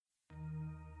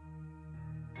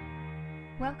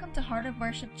Welcome to Heart of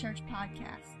Worship Church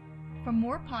Podcast. For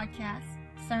more podcasts,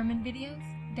 sermon videos,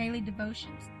 daily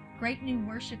devotions, great new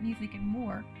worship music, and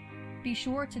more, be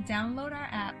sure to download our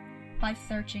app by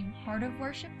searching Heart of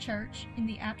Worship Church in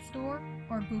the App Store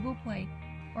or Google Play,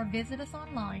 or visit us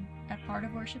online at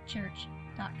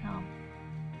heartofworshipchurch.com.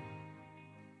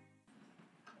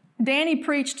 Danny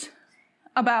preached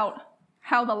about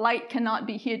how the light cannot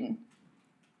be hidden.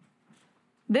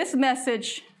 This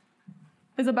message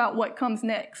is about what comes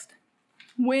next.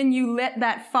 When you let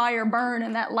that fire burn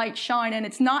and that light shine and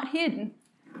it's not hidden,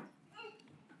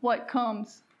 what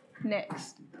comes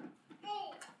next?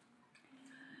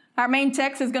 Our main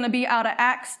text is going to be out of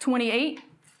Acts 28.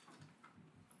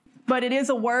 But it is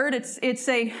a word. It's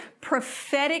a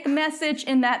prophetic message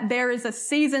in that there is a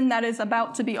season that is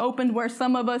about to be opened where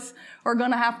some of us are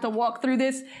going to have to walk through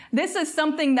this. This is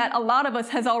something that a lot of us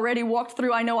has already walked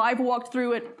through. I know I've walked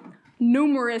through it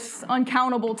numerous,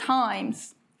 uncountable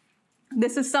times.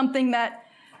 This is something that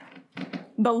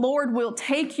the Lord will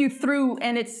take you through,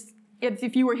 and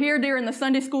if you were here during the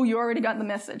Sunday school, you already got the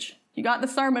message. You got the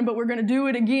sermon, but we're going to do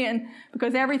it again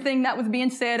because everything that was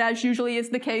being said, as usually is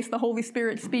the case, the Holy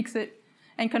Spirit speaks it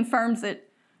and confirms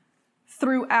it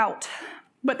throughout.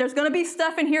 But there's going to be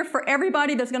stuff in here for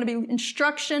everybody. There's going to be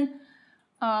instruction.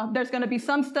 There's going to be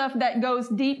some stuff that goes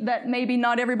deep that maybe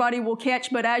not everybody will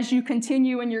catch, but as you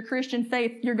continue in your Christian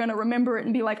faith, you're going to remember it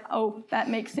and be like, oh, that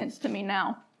makes sense to me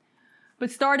now.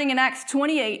 But starting in Acts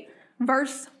 28,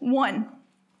 verse 1,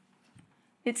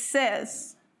 it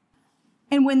says,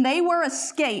 "And when they were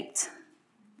escaped,"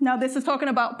 now this is talking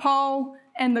about Paul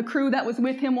and the crew that was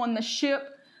with him on the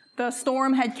ship. The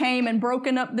storm had came and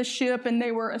broken up the ship and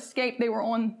they were escaped. They were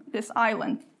on this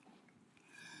island.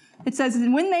 It says,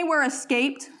 "And when they were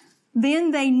escaped, then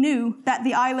they knew that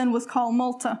the island was called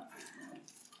Malta.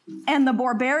 And the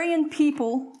barbarian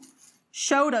people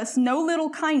showed us no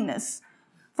little kindness,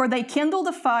 for they kindled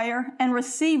a fire and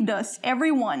received us,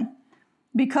 every one,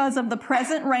 because of the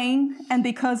present rain and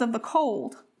because of the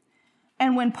cold.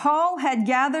 And when Paul had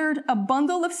gathered a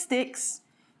bundle of sticks,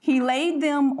 he laid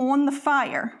them on the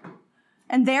fire.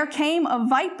 And there came a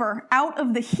viper out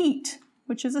of the heat,"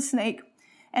 which is a snake,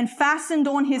 "and fastened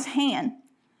on his hand.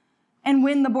 And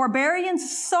when the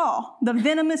barbarians saw the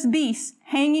venomous beast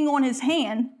hanging on his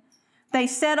hand, they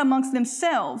said amongst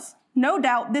themselves, 'No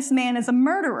doubt this man is a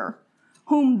murderer,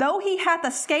 whom though he hath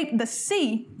escaped the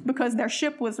sea,'" because their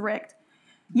ship was wrecked,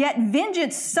 "'yet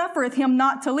vengeance suffereth him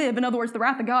not to live.'" In other words, the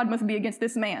wrath of God must be against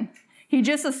this man. He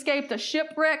just escaped a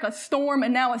shipwreck, a storm,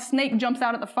 and now a snake jumps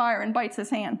out of the fire and bites his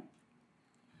hand.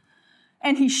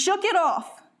 "And he shook it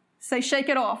off." Say, shake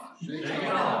it off. Shake it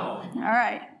off. All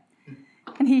right.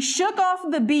 "And he shook off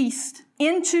the beast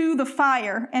into the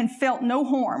fire and felt no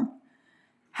harm.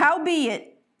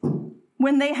 Howbeit,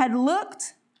 when they had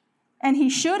looked, and he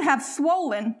should have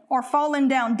swollen or fallen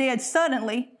down dead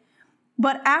suddenly,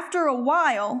 but after a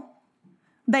while,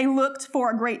 they looked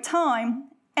for a great time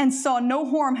and saw no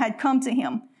harm had come to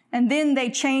him. And then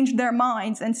they changed their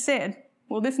minds and said,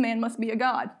 'Well, this man must be a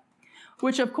god.'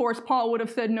 Which, of course, Paul would have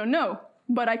said, no,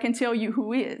 but I can tell you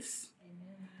who is."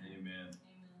 Amen.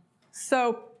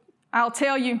 So I'll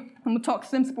tell you, I'm going to talk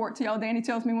sim sport to y'all. Danny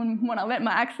tells me when I let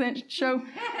my accent show.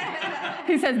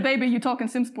 He says, "Baby, you talking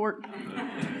sim sport."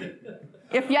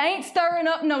 If you ain't stirring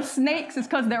up no snakes, it's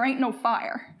because there ain't no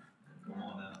fire. Come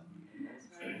on now.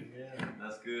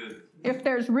 That's good. If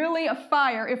there's really a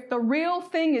fire, if the real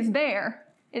thing is there,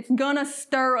 it's going to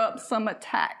stir up some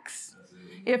attacks.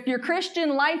 If your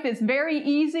Christian life is very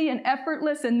easy and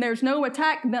effortless and there's no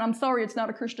attack, then I'm sorry, it's not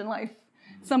a Christian life.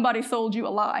 Somebody sold you a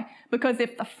lie. Because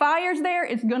if the fire's there,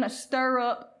 it's going to stir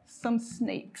up some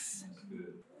snakes.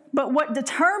 But what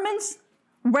determines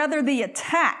whether the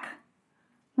attack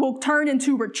will turn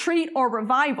into retreat or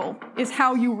revival is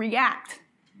how you react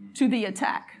to the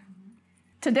attack.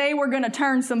 Today, we're going to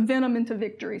turn some venom into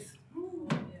victories.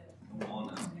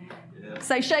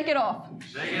 Say, shake it off.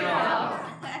 Shake it off.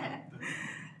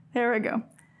 There we go.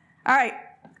 All right.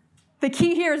 The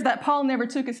key here is that Paul never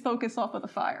took his focus off of the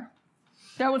fire.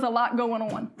 There was a lot going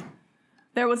on.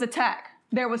 There was attack.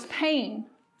 There was pain.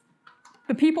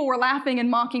 The people were laughing and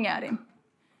mocking at him.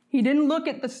 He didn't look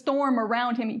at the storm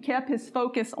around him. He kept his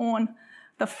focus on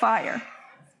the fire.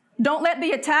 Don't let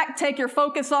the attack take your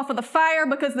focus off of the fire,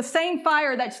 because the same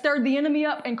fire that stirred the enemy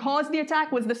up and caused the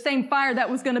attack was the same fire that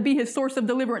was going to be his source of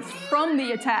deliverance from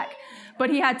the attack. But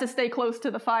he had to stay close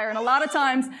to the fire. And a lot of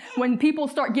times when people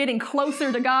start getting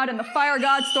closer to God and the fire of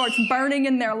God starts burning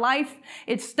in their life,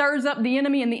 it stirs up the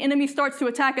enemy and the enemy starts to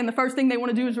attack. And the first thing they want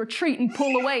to do is retreat and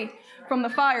pull away from the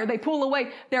fire. They pull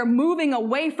away. They're moving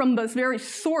away from the very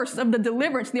source of the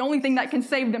deliverance, the only thing that can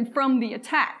save them from the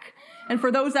attack. And for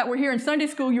those that were here in Sunday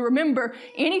school, you remember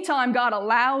anytime God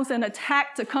allows an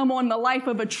attack to come on the life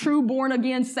of a true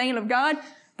born-again saint of God,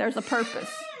 there's a purpose.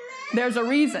 There's a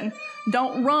reason.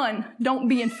 Don't run. Don't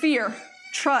be in fear.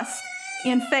 Trust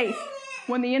in faith.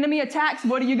 When the enemy attacks,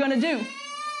 what are you going to do?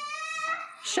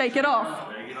 Shake it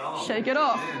off. Shake it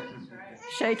off.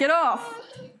 Shake it off.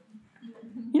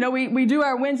 You know, we do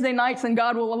our Wednesday nights, and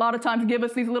God will a lot of times give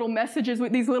us these little messages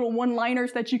with these little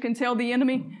one-liners that you can tell the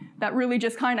enemy that really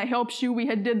just kind of helps you. We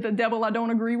had did the devil, I don't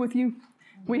agree with you.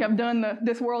 We have done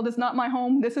this world is not my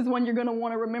home. This is one you're going to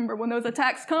want to remember. When those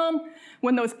attacks come,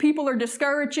 when those people are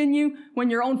discouraging you, when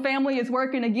your own family is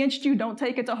working against you, don't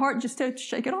take it to heart. Just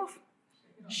shake it off.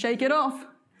 Shake it off.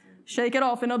 Shake it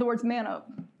off. In other words, man up.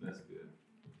 That's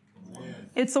good.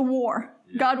 It's a war.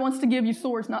 God wants to give you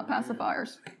swords, not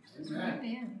pacifiers.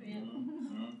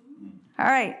 All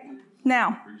right.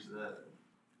 Now,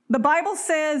 the Bible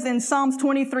says in Psalms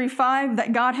 23:5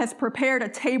 that God has prepared a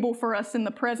table for us in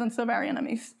the presence of our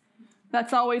enemies.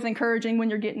 That's always encouraging when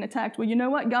you're getting attacked. Well, you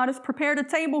know what? God has prepared a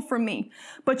table for me.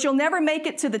 But you'll never make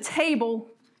it to the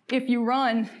table if you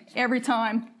run every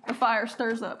time the fire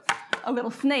stirs up a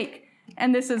little snake.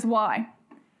 And this is why.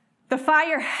 The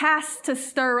fire has to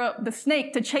stir up the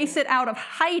snake to chase it out of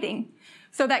hiding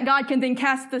so that God can then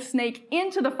cast the snake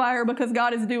into the fire because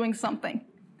God is doing something.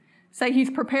 Say he's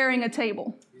preparing a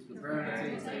table.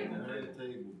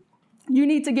 You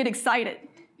need to get excited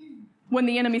when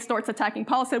the enemy starts attacking.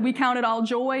 Paul said we count it all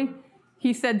joy.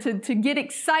 He said to get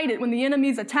excited when the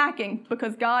enemy's attacking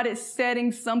because God is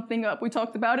setting something up. We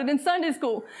talked about it in Sunday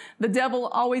school. The devil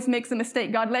always makes a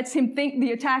mistake. God lets him think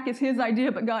the attack is his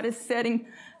idea, but God is setting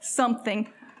something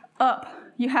up.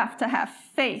 You have to have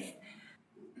faith.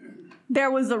 There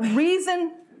was a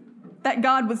reason that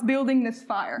God was building this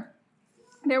fire.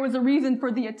 There was a reason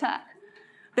for the attack.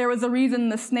 There was a reason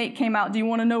the snake came out. Do you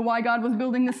want to know why God was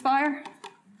building this fire?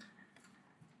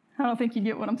 I don't think you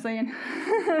get what I'm saying.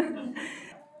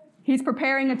 He's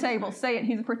preparing a table. Say it.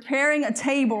 He's preparing a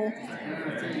table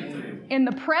in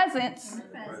the presence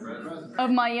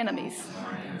of my enemies.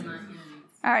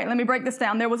 All right, let me break this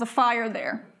down. There was a fire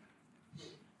there.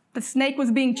 The snake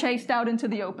was being chased out into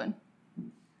the open.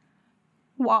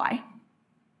 Why?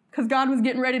 Because God was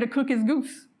getting ready to cook his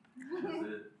goose.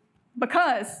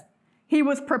 Because he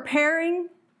was preparing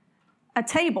a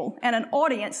table and an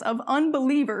audience of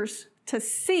unbelievers to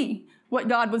see what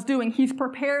God was doing. He's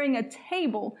preparing a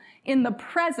table in the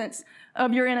presence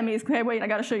of your enemies. Okay, wait, I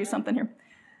got to show you something here.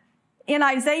 In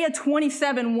Isaiah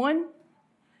 27:1,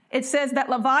 it says that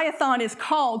Leviathan is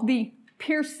called the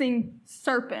piercing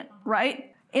serpent,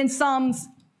 right? In Psalms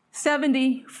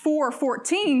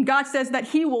 74:14, God says that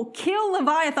he will kill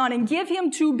Leviathan and give him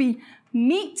to be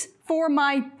meat for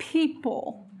my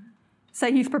people.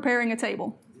 Say he's preparing a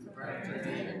table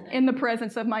in the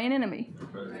presence of my enemy.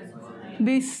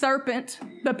 The serpent,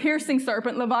 the piercing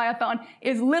serpent, Leviathan,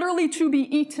 is literally to be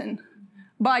eaten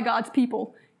by God's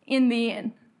people in the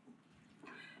end.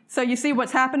 So you see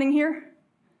what's happening here?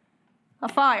 A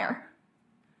fire,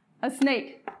 a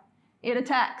snake, it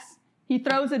attacks. He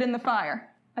throws it in the fire.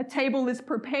 A table is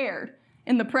prepared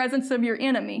in the presence of your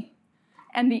enemy,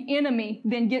 and the enemy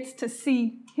then gets to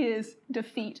see his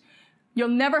defeat. You'll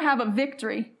never have a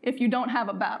victory if you don't have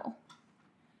a battle.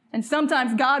 And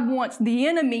sometimes God wants the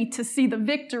enemy to see the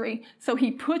victory, so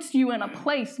he puts you in a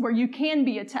place where you can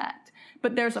be attacked.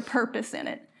 But there's a purpose in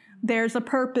it. There's a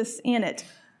purpose in it.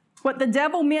 What the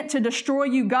devil meant to destroy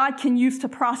you, God can use to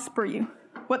prosper you.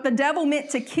 What the devil meant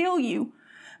to kill you,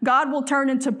 God will turn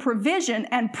into provision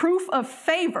and proof of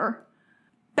favor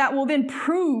that will then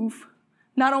prove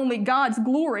not only God's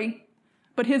glory,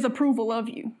 but his approval of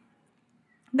you.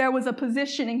 There was a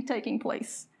positioning taking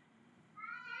place.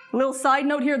 A little side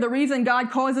note here, the reason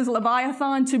God causes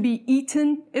Leviathan to be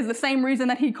eaten is the same reason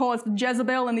that he caused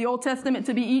Jezebel in the Old Testament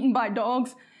to be eaten by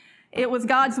dogs. It was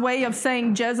God's way of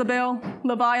saying, Jezebel,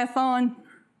 Leviathan,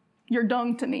 you're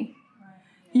dung to me.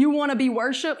 You want to be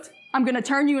worshiped? I'm going to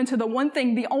turn you into the one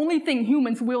thing, the only thing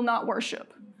humans will not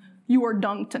worship. You are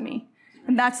dung to me.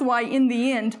 And that's why in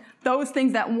the end, those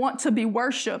things that want to be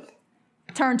worshiped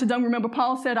turn to dung. Remember,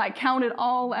 Paul said, I count it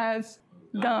all as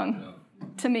dung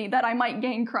to me, that I might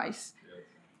gain Christ.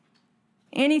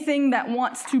 Anything that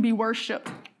wants to be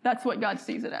worshiped, that's what God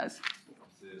sees it as.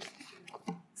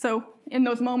 So in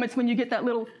those moments when you get that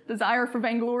little desire for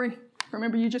vainglory,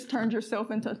 remember you just turned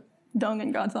yourself into dung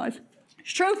in God's eyes.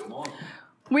 It's truth.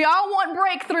 We all want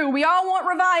breakthrough. We all want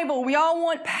revival. We all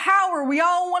want power. We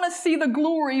all want to see the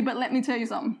glory. But let me tell you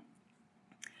something.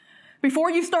 Before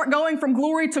you start going from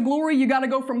glory to glory, you got to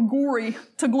go from glory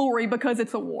to glory because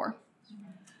it's a war.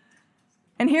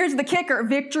 And here's the kicker.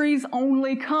 Victories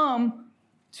only come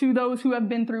to those who have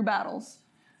been through battles.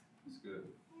 That's good.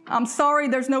 I'm sorry,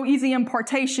 there's no easy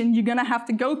impartation. You're going to have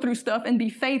to go through stuff and be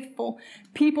faithful.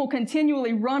 People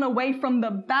continually run away from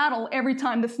the battle every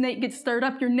time the snake gets stirred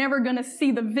up. You're never going to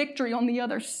see the victory on the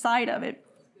other side of it.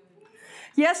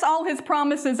 Yes, all his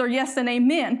promises are yes and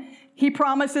amen. He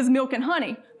promises milk and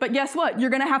honey. But guess what? You're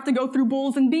going to have to go through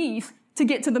bulls and bees to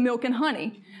get to the milk and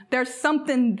honey. There's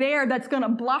something there that's going to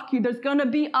block you. There's going to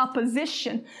be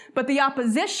opposition. But the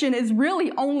opposition is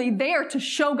really only there to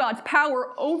show God's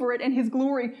power over it and his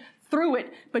glory through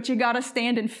it. But you got to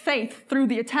stand in faith through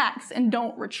the attacks and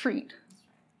don't retreat.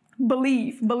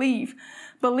 Believe, believe,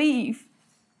 believe.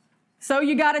 So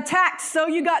you got attacked. So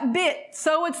you got bit.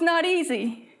 So it's not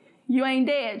easy. You ain't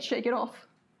dead. Shake it off.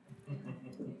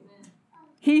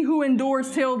 He who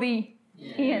endures till the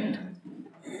end.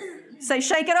 Say,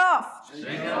 shake it off. Shake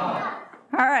it off.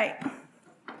 All right.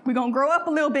 We're going to grow up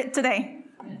a little bit today.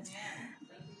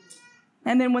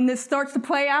 And then when this starts to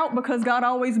play out, because God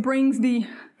always brings the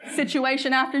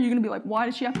situation after, you're going to be like, why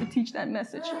did she have to teach that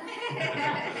message?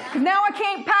 Because now I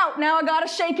can't pout. Now I got to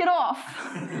shake it off.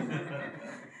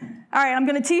 All right, I'm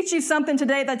going to teach you something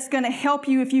today that's going to help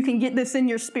you if you can get this in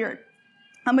your spirit.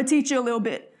 I'm going to teach you a little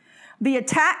bit. The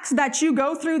attacks that you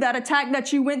go through, that attack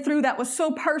that you went through that was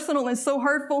so personal and so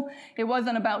hurtful, it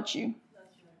wasn't about you.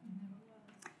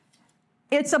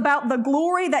 It's about the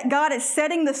glory that God is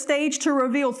setting the stage to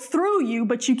reveal through you,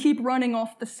 but you keep running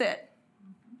off the set.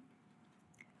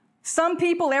 Some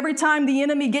people, every time the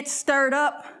enemy gets stirred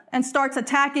up and starts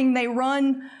attacking, they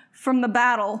run from the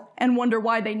battle and wonder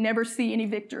why they never see any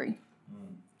victory.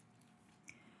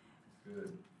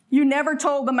 Good. You never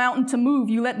told the mountain to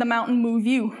move. You let the mountain move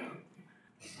you.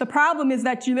 The problem is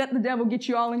that you let the devil get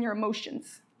you all in your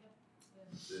emotions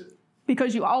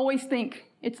because you always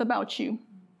think it's about you.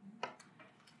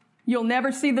 You'll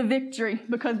never see the victory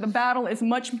because the battle is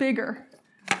much bigger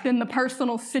than the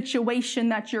personal situation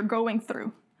that you're going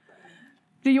through.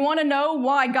 Do you want to know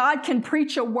why God can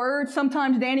preach a word?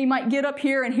 Sometimes Danny might get up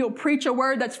here and he'll preach a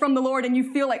word that's from the Lord and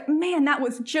you feel like, man, that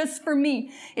was just for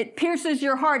me. It pierces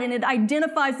your heart and it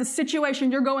identifies the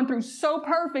situation you're going through so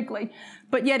perfectly,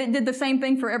 but yet it did the same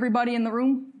thing for everybody in the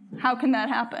room. How can that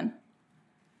happen?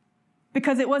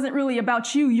 Because it wasn't really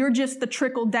about you. You're just the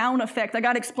trickle-down effect. I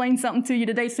got to explain something to you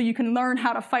today so you can learn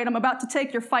how to fight. I'm about to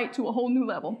take your fight to a whole new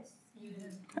level.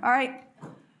 All right?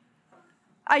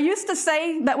 I used to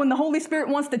say that when the Holy Spirit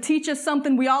wants to teach us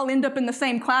something, we all end up in the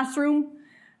same classroom.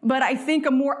 But I think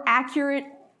a more accurate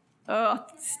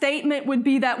statement would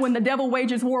be that when the devil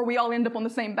wages war, we all end up on the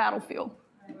same battlefield.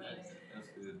 That's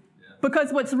good. Yeah.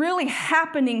 Because what's really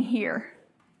happening here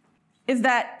is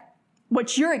that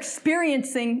what you're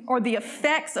experiencing are the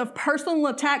effects of personal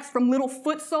attacks from little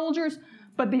foot soldiers,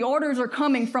 but the orders are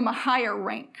coming from a higher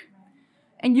rank.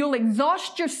 And you'll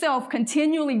exhaust yourself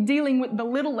continually dealing with the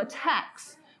little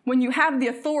attacks when you have the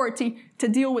authority to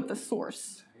deal with the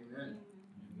source. Amen.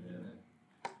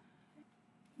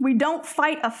 We don't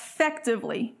fight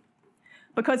effectively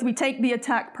because we take the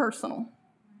attack personal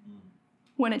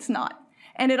when it's not.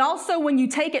 And it also, when you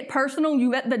take it personal,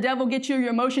 you let the devil get you your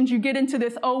emotions, you get into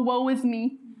this, oh, woe is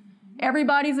me.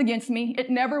 Everybody's against me. It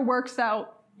never works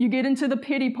out. You get into the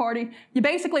pity party. You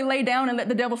basically lay down and let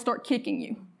the devil start kicking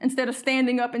you instead of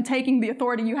standing up and taking the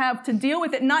authority you have to deal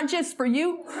with it, not just for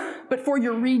you, but for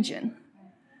your region.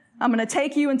 I'm going to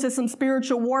take you into some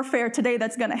spiritual warfare today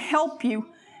that's going to help you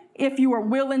if you are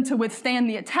willing to withstand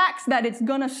the attacks that it's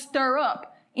going to stir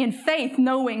up in faith,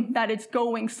 knowing that it's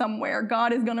going somewhere.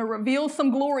 God is going to reveal some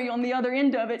glory on the other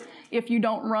end of it if you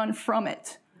don't run from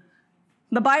it.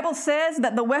 The Bible says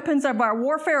that the weapons of our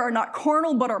warfare are not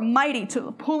carnal, but are mighty to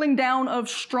the pulling down of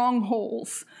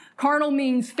strongholds. Carnal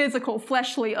means physical,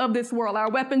 fleshly, of this world. Our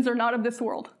weapons are not of this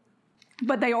world,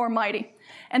 but they are mighty.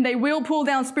 And they will pull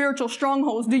down spiritual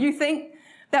strongholds. Do you think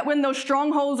that when those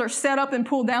strongholds are set up and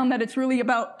pulled down, that it's really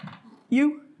about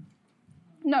you?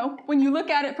 No. When you look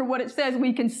at it for what it says,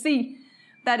 we can see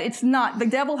that it's not. The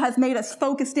devil has made us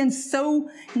focused in so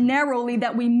narrowly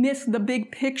that we miss the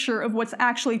big picture of what's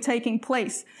actually taking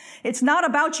place. It's not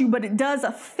about you, but it does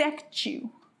affect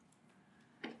you.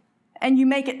 And you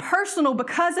make it personal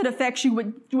because it affects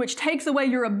you, which takes away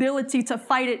your ability to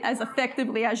fight it as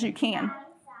effectively as you can.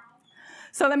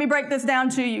 So let me break this down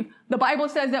to you. The Bible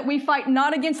says that we fight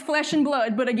not against flesh and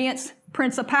blood, but against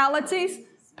principalities,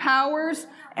 powers,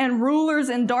 and rulers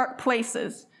in dark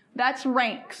places. That's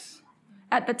ranks.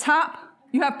 At the top,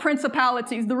 you have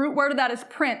principalities. The root word of that is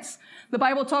prince. The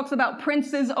Bible talks about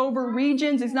princes over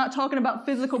regions. It's not talking about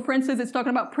physical princes. It's talking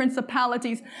about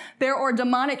principalities. There are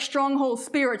demonic stronghold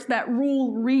spirits that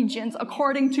rule regions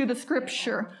according to the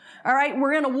scripture. All right,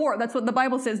 we're in a war. That's what the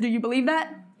Bible says. Do you believe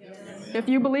that? Yes. If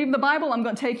you believe the Bible, I'm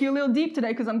going to take you a little deep today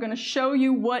because I'm going to show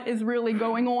you what is really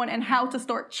going on and how to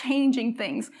start changing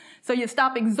things so you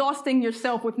stop exhausting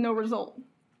yourself with no result.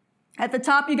 At the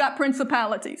top, you got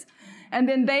principalities. And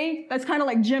then that's kind of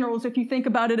like generals if you think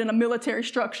about it in a military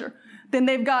structure. Then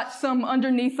they've got some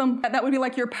underneath them. That would be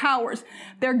like your powers.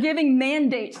 They're giving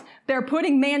mandates. They're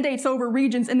putting mandates over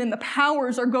regions, and then the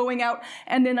powers are going out.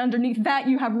 And then underneath that,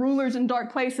 you have rulers in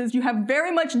dark places. You have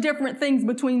very much different things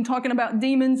between talking about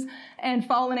demons and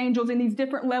fallen angels in these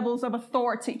different levels of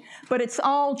authority. But it's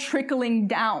all trickling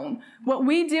down. What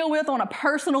we deal with on a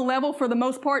personal level, for the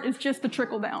most part, is just the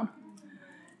trickle down.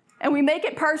 And we make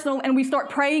it personal, and we start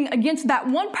praying against that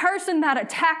one person that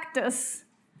attacked us,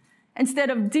 instead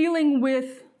of dealing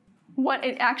with what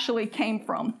it actually came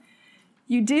from.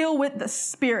 You deal with the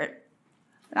spirit.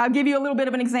 I'll give you a little bit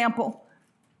of an example.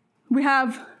 We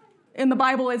have, in the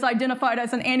Bible, is identified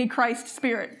as an antichrist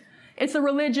spirit. It's a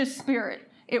religious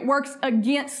spirit. It works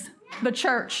against the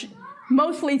church,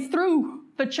 mostly through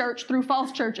the church, through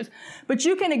false churches. But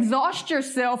you can exhaust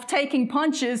yourself taking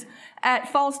punches at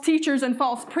false teachers and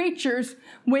false preachers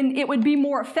when it would be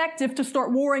more effective to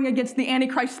start warring against the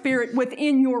Antichrist spirit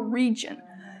within your region.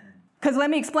 Because let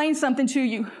me explain something to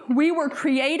you. We were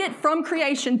created from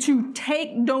creation to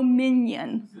take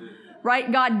dominion,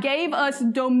 right? God gave us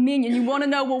dominion. You want to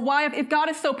know, well, why, if God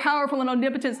is so powerful and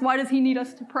omnipotent, why does he need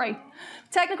us to pray?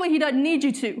 Technically, he doesn't need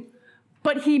you to,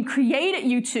 but he created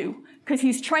you to because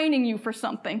he's training you for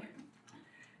something.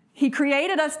 He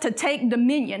created us to take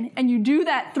dominion, and you do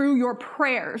that through your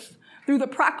prayers, through the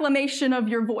proclamation of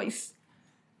your voice.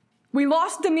 We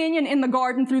lost dominion in the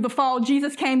garden through the fall.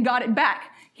 Jesus came, got it back.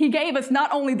 He gave us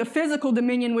not only the physical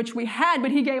dominion which we had,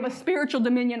 but he gave us spiritual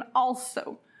dominion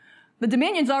also. The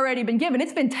dominion's already been given.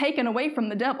 It's been taken away from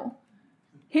the devil.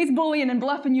 He's bullying and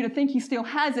bluffing you to think he still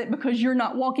has it because you're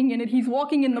not walking in it. He's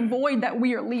walking in the void that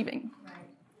we are leaving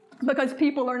because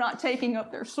people are not taking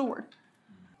up their sword.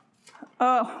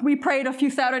 We prayed a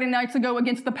few Saturday nights ago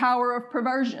against the power of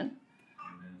perversion.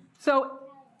 So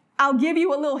I'll give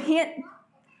you a little hint.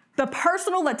 The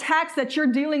personal attacks that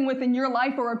you're dealing with in your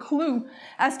life are a clue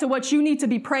as to what you need to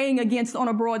be praying against on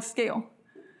a broad scale.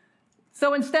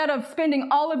 So instead of spending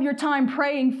all of your time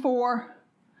praying for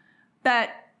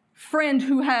that friend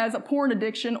who has a porn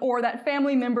addiction or that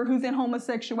family member who's in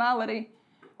homosexuality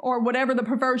or whatever the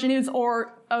perversion is,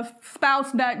 or a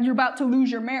spouse that you're about to lose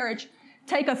your marriage,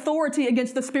 take authority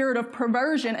against the spirit of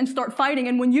perversion and start fighting.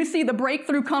 And when you see the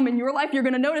breakthrough come in your life, you're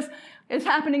going to notice it's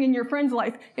happening in your friend's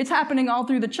life. It's happening all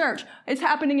through the church. It's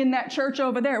happening in that church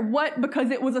over there. What? Because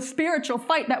it was a spiritual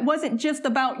fight that wasn't just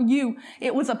about you.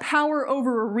 It was a power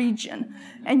over a region.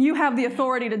 And you have the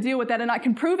authority to deal with that. And I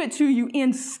can prove it to you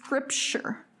in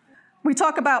Scripture. We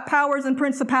talk about powers and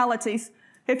principalities.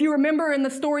 If you remember in the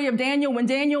story of Daniel, when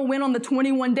Daniel went on the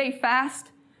 21-day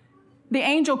fast, the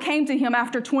angel came to him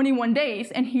after 21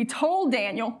 days, and he told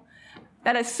Daniel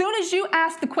that as soon as you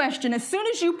asked the question, as soon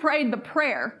as you prayed the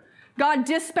prayer, God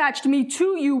dispatched me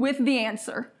to you with the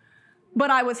answer.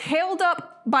 But I was held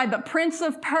up by the prince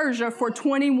of Persia for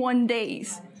 21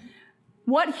 days.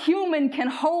 What human can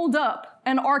hold up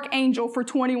an archangel for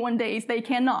 21 days? They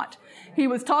cannot. He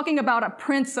was talking about a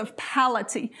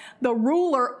principality, the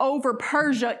ruler over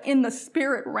Persia in the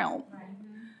spirit realm.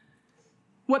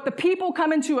 What the people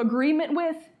come into agreement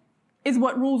with is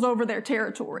what rules over their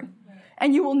territory.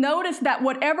 And you will notice that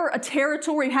whatever a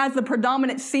territory has the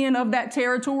predominant sin of that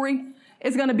territory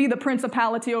is going to be the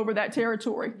principality over that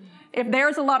territory. If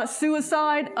there's a lot of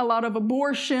suicide, a lot of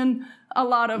abortion, a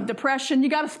lot of depression, you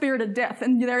got a spirit of death.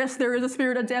 And there is a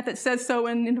spirit of death. It says so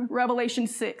in Revelation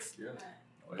 6. Yeah.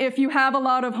 If you have a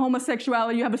lot of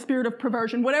homosexuality, you have a spirit of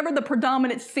perversion. Whatever the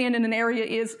predominant sin in an area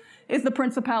is the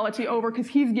principality over, because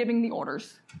he's giving the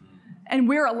orders. And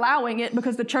we're allowing it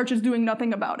because the church is doing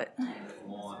nothing about it.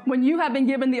 When you have been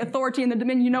given the authority and the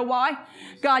dominion, you know why?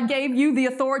 God gave you the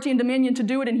authority and dominion to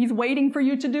do it, and he's waiting for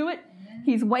you to do it.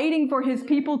 He's waiting for his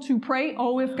people to pray.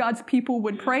 Oh, if God's people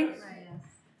would pray.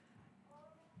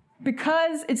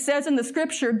 Because it says in the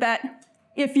Scripture that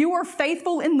if you are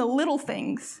faithful in the little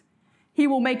things, he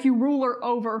will make you ruler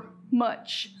over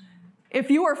much. If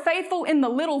you are faithful in the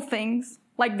little things,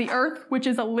 like the earth, which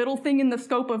is a little thing in the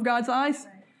scope of God's eyes,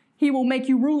 he will make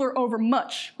you ruler over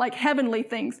much, like heavenly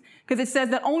things. Because it says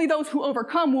that only those who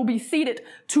overcome will be seated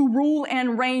to rule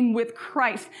and reign with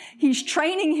Christ. He's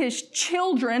training his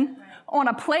children on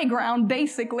a playground,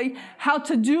 basically, how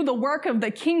to do the work of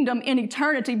the kingdom in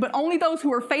eternity. But only those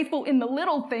who are faithful in the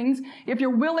little things, if you're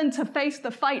willing to face the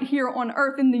fight here on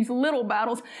earth in these little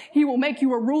battles, he will make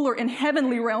you a ruler in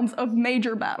heavenly realms of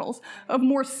major battles, of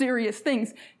more serious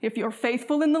things. If you're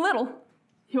faithful in the little,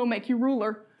 he'll make you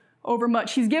ruler over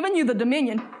much. He's given you the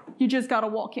dominion. You just got to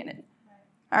walk in it.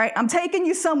 All right, I'm taking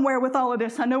you somewhere with all of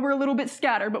this. I know we're a little bit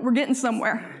scattered, but we're getting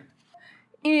somewhere.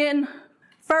 In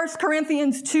 1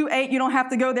 Corinthians 2:8, you don't have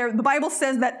to go there. The Bible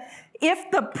says that if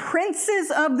the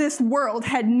princes of this world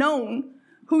had known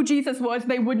who Jesus was,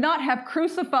 they would not have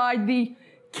crucified the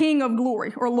King of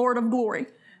glory or Lord of glory.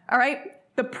 All right?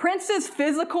 The princes,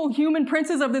 physical human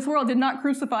princes of this world did not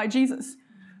crucify Jesus.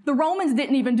 The Romans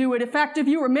didn't even do it. In fact, if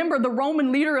you remember the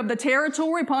Roman leader of the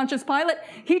territory, Pontius Pilate,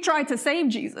 he tried to save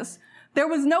Jesus. There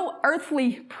was no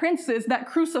earthly princes that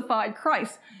crucified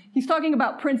Christ. He's talking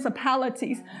about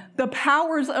principalities, the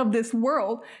powers of this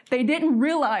world. They didn't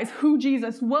realize who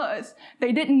Jesus was.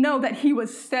 They didn't know that he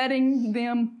was setting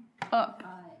them up.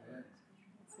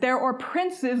 There are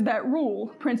princes that rule,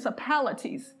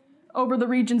 principalities, over the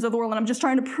regions of the world. And I'm just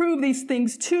trying to prove these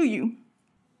things to you.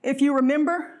 If you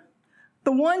remember,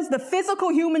 the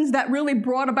physical humans that really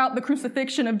brought about the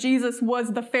crucifixion of Jesus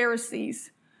was the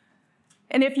Pharisees.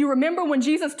 And if you remember when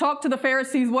Jesus talked to the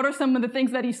Pharisees, what are some of the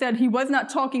things that he said? He was not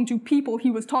talking to people. He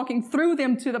was talking through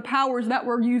them to the powers that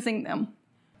were using them.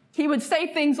 He would say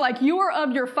things like, you are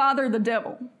of your father, the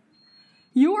devil.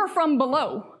 You are from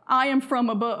below. I am from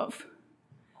above.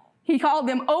 He called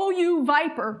them, oh, you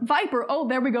viper. Viper, oh,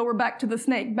 there we go. We're back to the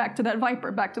snake, back to that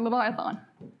viper, back to Leviathan.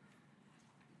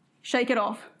 Shake it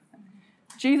off.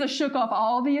 Jesus shook off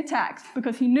all the attacks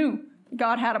because he knew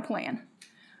God had a plan.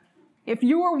 If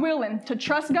you are willing to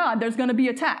trust God, there's going to be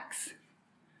attacks.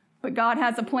 But God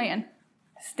has a plan.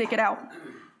 Stick it out.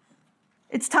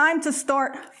 It's time to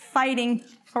start fighting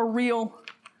a real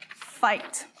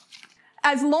fight.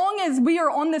 As long as we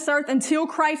are on this earth until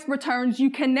Christ returns,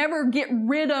 you can never get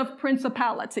rid of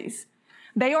principalities.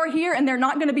 They are here and they're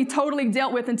not going to be totally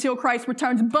dealt with until Christ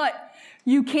returns, but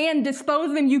you can dispose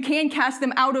of them. You can cast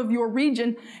them out of your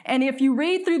region. And if you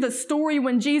read through the story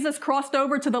when Jesus crossed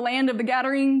over to the land of the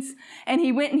Gadarenes and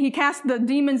he went and he cast the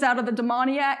demons out of the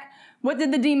demoniac, what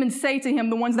did the demons say to him,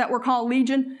 the ones that were called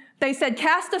Legion? They said,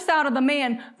 cast us out of the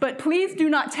man, but please do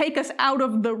not take us out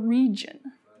of the region.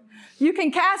 You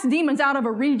can cast demons out of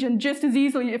a region just as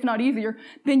easily, if not easier,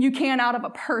 than you can out of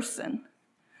a person.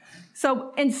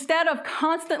 So instead of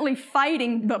constantly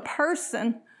fighting the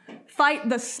person, fight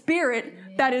the spirit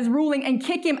that is ruling and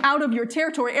kick him out of your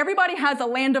territory. Everybody has a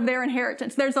land of their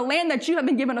inheritance. There's a land that you have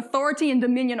been given authority and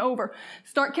dominion over.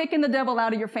 Start kicking the devil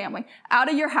out of your family, out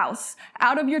of your house,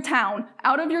 out of your town,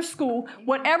 out of your school.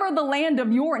 Whatever the land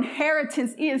of your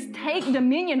inheritance is, take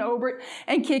dominion over it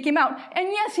and kick him out. And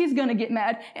yes, he's going to get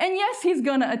mad. And yes, he's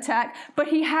going to attack, but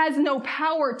he has no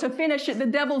power to finish it. The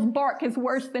devil's bark is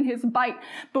worse than his bite.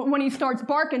 But when he starts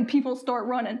barking, people start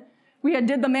running. We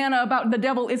did the manna about the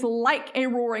devil is like a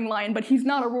roaring lion, but he's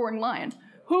not a roaring lion.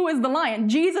 Who is the lion?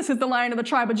 Jesus is the Lion of the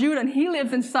tribe of Judah, and he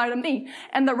lives inside of me.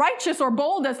 And the righteous are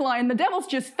bold as lion. The devil's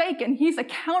just faking. He's a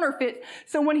counterfeit.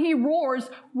 So when he roars,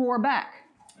 roar back.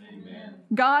 Amen.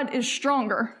 God is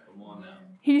stronger. Come on now.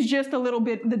 He's just a little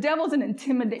bit. The devil's an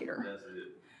intimidator. That's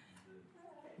it.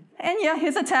 And yeah,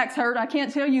 his attacks hurt. I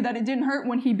can't tell you that it didn't hurt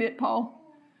when he bit Paul,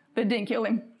 but it didn't kill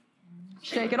him.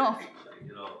 Shake it off.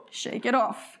 Shake it off. Shake it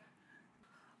off.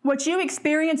 What you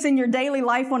experience in your daily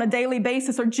life on a daily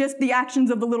basis are just the actions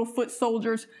of the little foot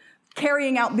soldiers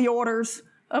carrying out the orders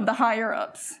of the higher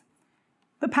ups.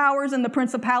 The powers and the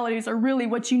principalities are really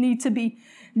what you need to be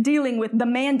dealing with, the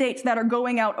mandates that are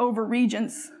going out over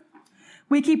regions.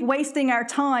 We keep wasting our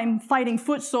time fighting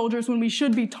foot soldiers when we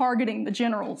should be targeting the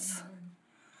generals.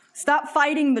 Stop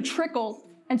fighting the trickle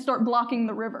and start blocking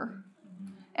the river.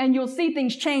 And you'll see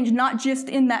things change, not just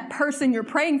in that person you're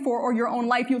praying for or your own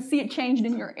life. You'll see it changed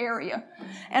in your area.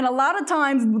 And a lot of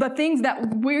times, the things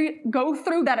that we go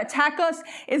through that attack us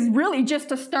is really just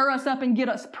to stir us up and get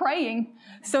us praying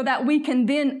so that we can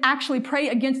then actually pray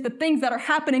against the things that are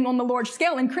happening on the large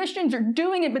scale. And Christians are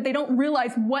doing it, but they don't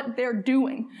realize what they're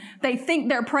doing. They think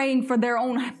they're praying for their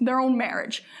own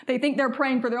marriage. They think they're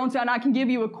praying for their own son. I can give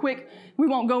you a quick, we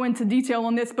won't go into detail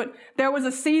on this, but there was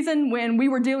a season when we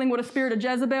were dealing with a spirit of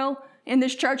Jezebel in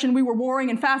this church and we were warring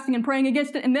and fasting and praying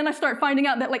against it. And then I start finding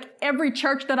out that like every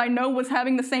church that I know was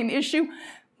having the same issue.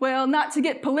 Well, not to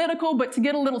get political, but to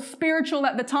get a little spiritual.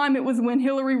 At the time, it was when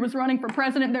Hillary was running for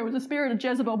president. There was a spirit of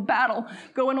Jezebel battle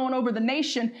going on over the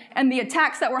nation. And the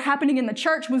attacks that were happening in the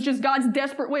church was just God's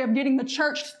desperate way of getting the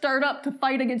church stirred up to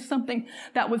fight against something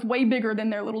that was way bigger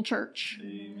than their little church.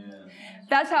 Amen.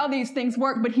 That's how these things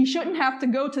work. But he shouldn't have to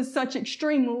go to such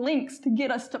extreme lengths to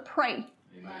get us to pray.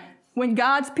 Amen. When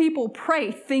God's people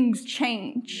pray, things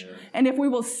change. Yes. And if we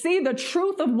will see the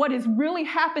truth of what is really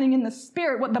happening in the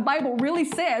spirit, what the Bible really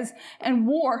says, and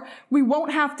war, we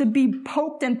won't have to be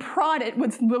poked and prodded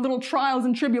with the little trials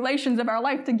and tribulations of our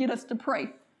life to get us to pray.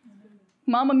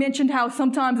 Mama mentioned how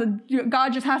sometimes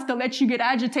God just has to let you get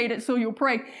agitated so you'll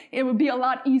pray. It would be a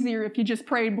lot easier if you just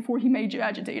prayed before he made you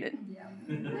agitated. Yeah.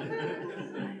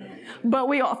 But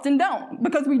we often don't,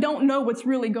 because we don't know what's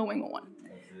really going on.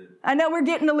 I know we're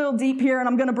getting a little deep here, and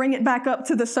I'm going to bring it back up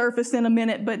to the surface in a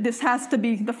minute, but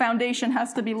the foundation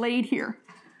has to be laid here.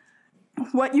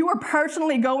 What you are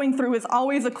personally going through is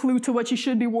always a clue to what you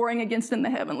should be warring against in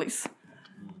the heavenlies.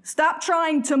 Stop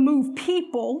trying to move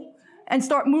people and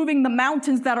start moving the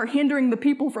mountains that are hindering the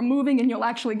people from moving, and you'll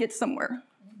actually get somewhere.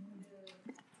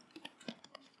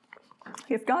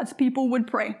 If God's people would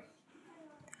pray.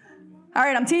 All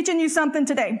right, I'm teaching you something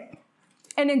today.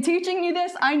 And in teaching you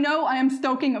this, I know I am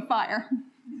stoking a fire.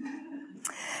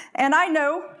 And I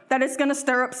know that it's going to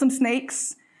stir up some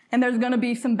snakes, and there's going to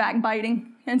be some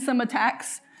backbiting and some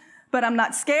attacks. But I'm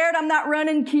not scared. I'm not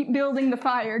running. Keep building the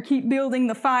fire. Keep building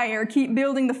the fire. Keep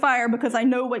building the fire, because I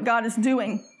know what God is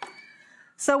doing.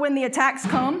 So when the attacks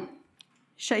come,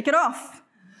 shake it off.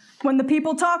 When the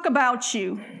people talk about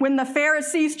you, when the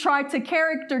Pharisees try to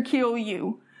character kill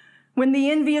you, when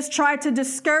the envious try to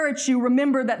discourage you,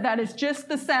 remember that that is just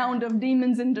the sound of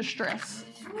demons in distress.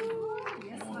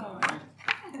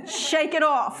 Shake it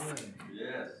off.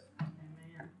 Yes.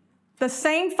 The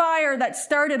same fire that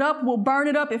stirred it up will burn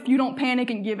it up if you don't panic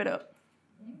and give it up.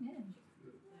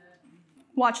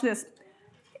 Watch this.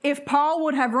 If Paul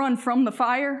would have run from the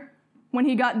fire when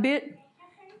he got bit,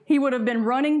 he would have been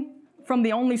running from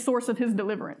the only source of his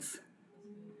deliverance.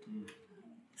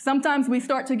 Sometimes we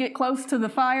start to get close to the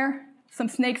fire, some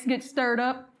snakes get stirred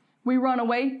up, we run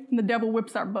away, and the devil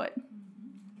whips our butt.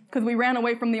 Because we ran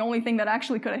away from the only thing that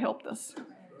actually could have helped us.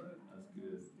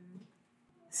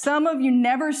 Some of you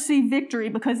never see victory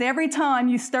because every time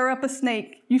you stir up a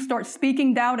snake, you start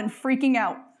speaking doubt and freaking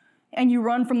out, and you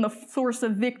run from the source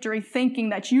of victory thinking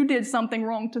that you did something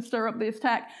wrong to stir up the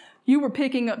attack. You were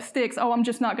picking up sticks. Oh, I'm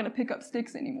just not going to pick up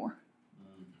sticks anymore.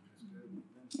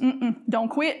 Don't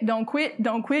quit, don't quit,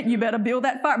 don't quit. You better build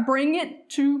that fire. Bring it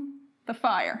to the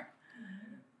fire.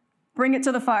 Bring it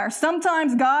to the fire.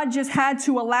 Sometimes God just had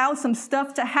to allow some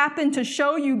stuff to happen to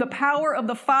show you the power of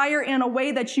the fire in a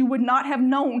way that you would not have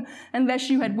known unless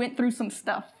you had went through some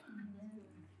stuff.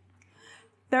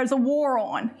 There's a war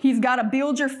on. He's got to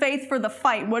build your faith for the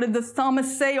fight. What did the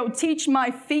psalmist say? Oh, teach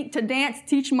my feet to dance,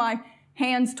 teach my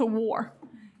hands to war.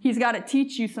 He's got to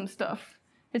teach you some stuff.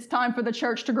 It's time for the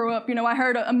church to grow up. You know, I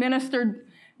heard a minister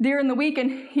during the week,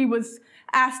 and he was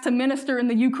asked to minister in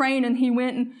the Ukraine, and he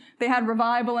went and they had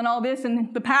revival and all this,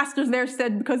 and the pastors there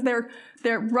said because their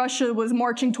Russia was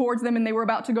marching towards them and they were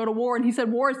about to go to war, and he said,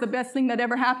 war is the best thing that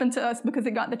ever happened to us because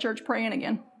it got the church praying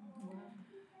again.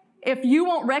 If you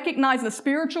won't recognize the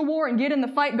spiritual war and get in the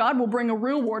fight, God will bring a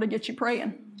real war to get you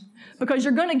praying. Because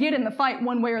you're going to get in the fight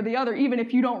one way or the other, even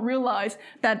if you don't realize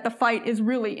that the fight is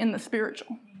really in the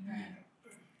spiritual.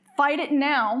 Fight it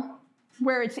now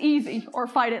where it's easy, or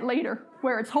fight it later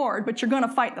where it's hard, but you're going to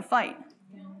fight the fight.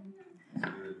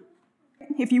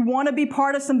 If you want to be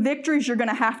part of some victories, you're going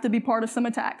to have to be part of some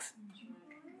attacks.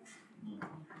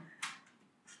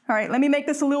 All right, let me make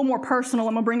this a little more personal.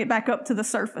 I'm going to bring it back up to the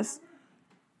surface.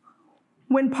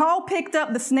 When Paul picked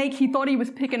up the snake, he thought he was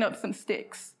picking up some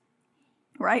sticks,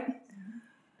 right?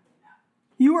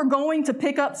 You are going to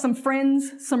pick up some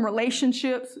friends, some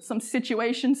relationships, some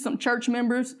situations, some church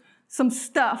members, some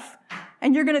stuff,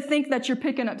 and you're going to think that you're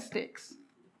picking up sticks,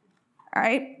 all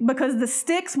right? Because the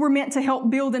sticks were meant to help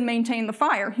build and maintain the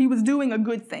fire. He was doing a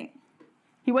good thing.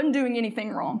 He wasn't doing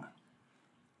anything wrong.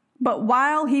 But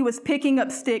while he was picking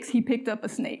up sticks, he picked up a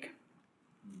snake.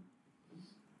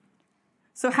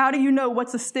 So how do you know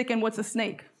what's a stick and what's a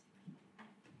snake?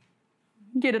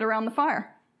 Get it around the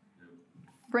fire.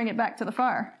 Bring it back to the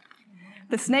fire.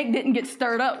 The snake didn't get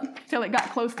stirred up till it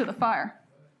got close to the fire.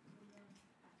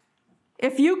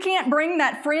 If you can't bring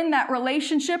that friend, that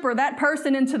relationship, or that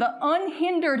person into the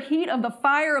unhindered heat of the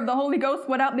fire of the Holy Ghost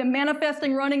without them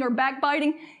manifesting, running, or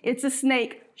backbiting, it's a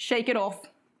snake. Shake it off.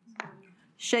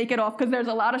 Shake it off, because there's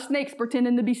a lot of snakes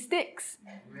pretending to be sticks.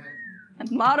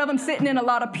 And a lot of them sitting in a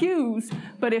lot of pews.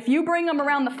 But if you bring them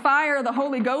around the fire of the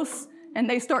Holy Ghost and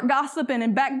they start gossiping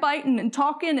and backbiting and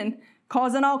talking and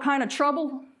causing all kind of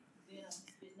trouble,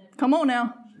 come on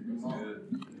now.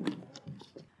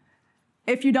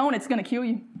 If you don't, it's going to kill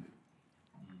you.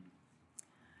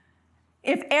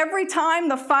 If every time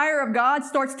the fire of God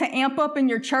starts to amp up in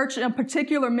your church and a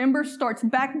particular member starts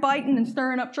backbiting and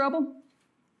stirring up trouble,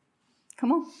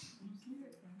 come on.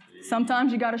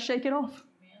 Sometimes you got to shake it off.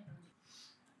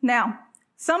 Now,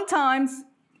 sometimes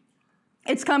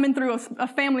it's coming through a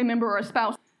family member or a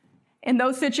spouse. In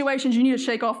those situations, you need to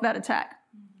shake off that attack.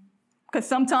 Because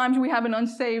sometimes we have an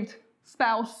unsaved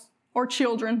spouse or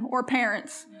children or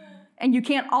parents, and you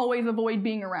can't always avoid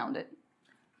being around it.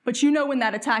 But you know when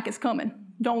that attack is coming.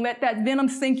 Don't let that venom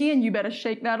sink in. You better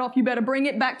shake that off. You better bring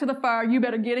it back to the fire. You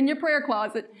better get in your prayer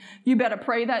closet. You better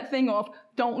pray that thing off.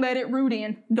 Don't let it root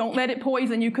in. Don't let it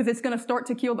poison you, because it's going to start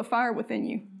to kill the fire within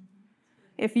you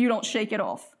if you don't shake it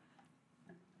off.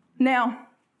 Now,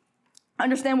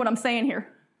 understand what I'm saying here.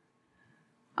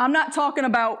 I'm not talking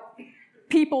about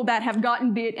people that have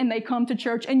gotten bit and they come to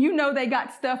church and you know they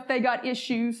got stuff, they got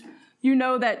issues. You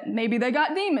know that maybe they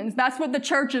got demons. That's what the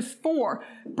church is for.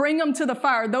 Bring them to the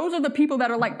fire. Those are the people that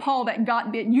are like Paul that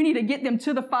got bit. You need to get them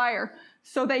to the fire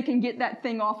so they can get that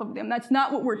thing off of them. That's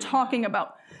not what we're talking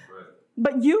about. Right.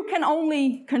 But you can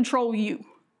only control you.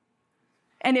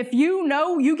 And if you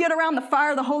know you get around the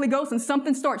fire of the Holy Ghost and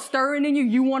something starts stirring in you,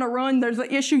 you want to run, there's an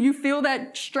issue, you feel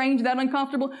that strange, that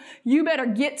uncomfortable, you better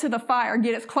get to the fire.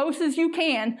 Get as close as you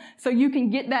can so you can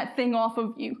get that thing off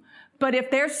of you. But if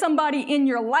there's somebody in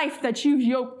your life that you've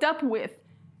yoked up with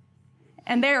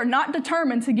and they are not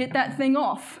determined to get that thing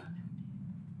off,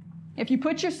 if you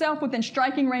put yourself within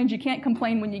striking range, you can't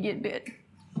complain when you get bit.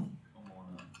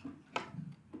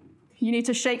 You need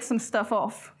to shake some stuff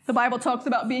off. The Bible talks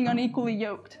about being unequally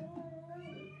yoked.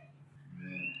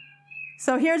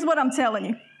 So here's what I'm telling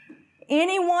you.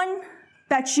 Anyone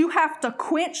that you have to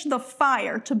quench the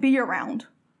fire to be around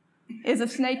is a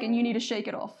snake, and you need to shake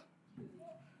it off.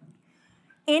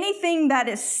 Anything that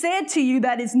is said to you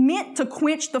that is meant to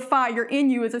quench the fire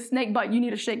in you is a snake bite. You need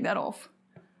to shake that off.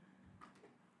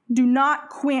 Do not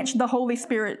quench the Holy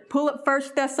Spirit. Pull up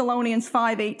 1 Thessalonians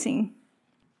 5:18.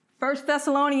 1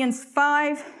 Thessalonians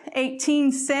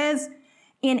 5:18 says,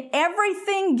 "In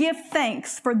everything give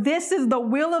thanks, for this is the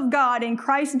will of God in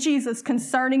Christ Jesus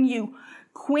concerning you.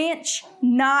 Quench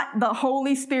not the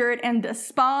Holy Spirit and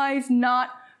despise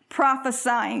not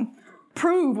prophesying.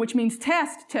 Prove," which means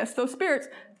test those spirits.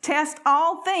 "Test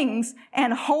all things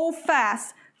and hold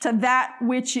fast to that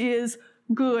which is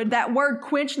good." That word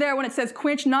quench there, when it says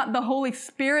quench not the Holy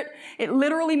Spirit, it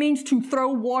literally means to throw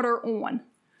water on.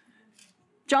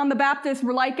 John the Baptist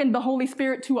likened the Holy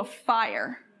Spirit to a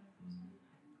fire.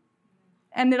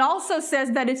 And it also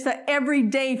says that it's an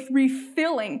everyday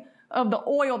refilling of the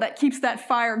oil that keeps that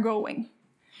fire going.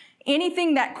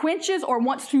 Anything that quenches or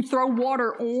wants to throw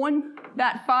water on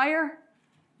that fire,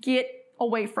 get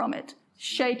away from it.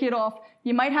 Shake it off.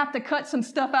 You might have to cut some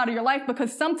stuff out of your life,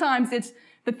 because sometimes it's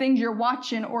the things you're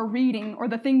watching or reading or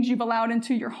the things you've allowed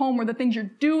into your home or the things you're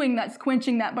doing that's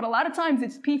quenching that. But a lot of times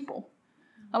it's people.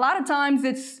 A lot of times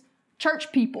it's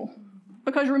church people.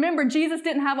 Because remember, Jesus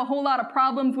didn't have a whole lot of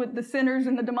problems with the sinners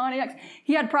and the demoniacs.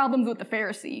 He had problems with the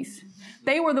Pharisees.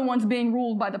 They were the ones being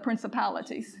ruled by the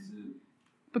principalities.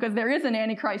 Because there is an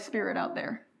Antichrist spirit out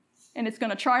there. And it's going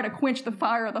to try to quench the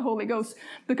fire of the Holy Ghost,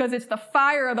 because it's the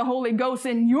fire of the Holy Ghost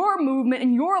in your movement,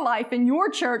 in your life, in your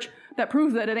church, that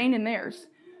proves that it ain't in theirs.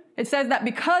 It says that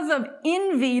because of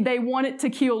envy, they wanted to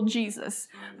kill Jesus,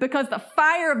 because the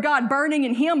fire of God burning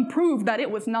in him proved that it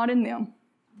was not in them.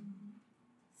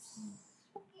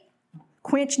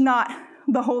 Quench not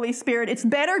the Holy Spirit. It's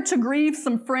better to grieve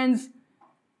some friends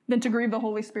than to grieve the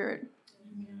Holy Spirit.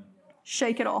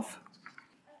 Shake it off.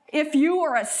 If you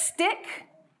are a stick,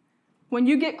 when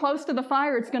you get close to the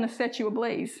fire, it's going to set you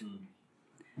ablaze.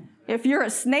 If you're a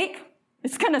snake,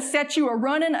 it's going to set you a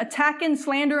running, attacking,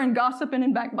 slandering, gossiping,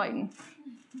 and backbiting.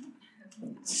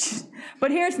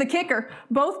 But here's the kicker.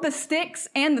 Both the sticks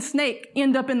and the snake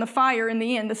end up in the fire in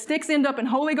the end. The sticks end up in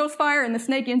Holy Ghost fire, and the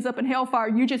snake ends up in hellfire.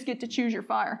 You just get to choose your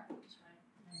fire.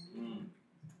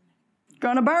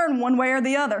 Going to burn one way or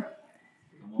the other.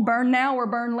 Burn now or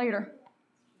burn later.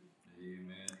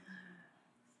 Amen.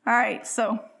 All right,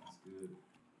 so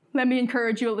let me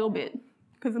encourage you a little bit,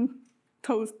 because I'm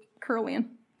toes curling.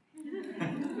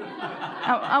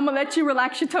 I'm going to let you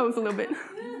relax your toes a little bit.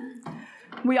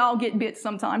 We all get bit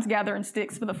sometimes, gathering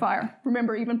sticks for the fire.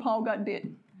 Remember, even Paul got bit.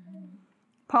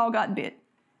 Paul got bit.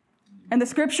 And the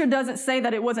scripture doesn't say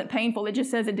that it wasn't painful. It just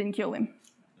says it didn't kill him.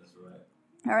 That's right.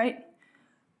 All right?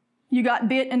 You got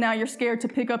bit, and now you're scared to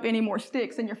pick up any more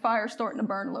sticks, and your fire's starting to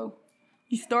burn low.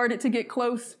 You started to get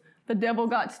close. The devil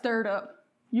got stirred up.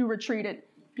 You retreated.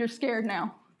 You're scared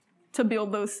now to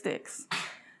build those sticks.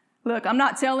 Look, I'm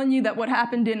not telling you that what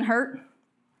happened didn't hurt.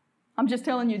 I'm just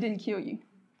telling you it didn't kill you.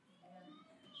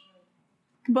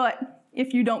 But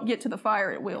if you don't get to the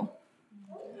fire, it will.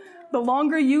 The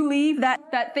longer you leave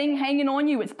that thing hanging on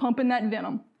you, it's pumping that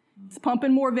venom. It's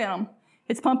pumping more venom.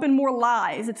 It's pumping more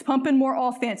lies. It's pumping more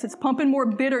offense. It's pumping more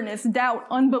bitterness, doubt,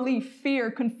 unbelief, fear,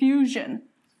 confusion.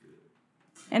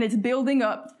 And it's building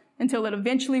up until it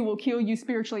eventually will kill you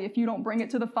spiritually if you don't bring it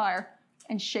to the fire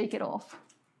and shake it off.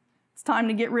 It's time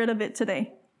to get rid of it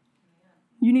today.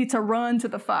 You need to run to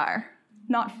the fire,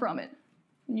 not from it.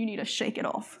 You need to shake it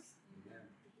off.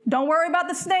 Don't worry about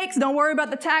the snakes. Don't worry about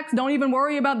the attacks. Don't even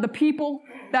worry about the people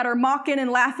that are mocking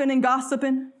and laughing and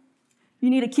gossiping. You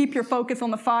need to keep your focus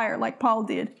on the fire like Paul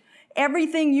did.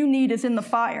 Everything you need is in the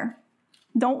fire.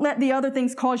 Don't let the other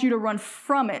things cause you to run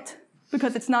from it,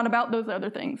 because it's not about those other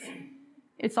things.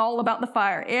 It's all about the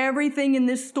fire. Everything in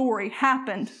this story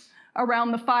happened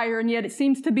around the fire, and yet it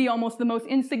seems to be almost the most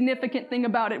insignificant thing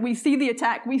about it. We see the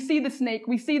attack, we see the snake,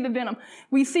 we see the venom,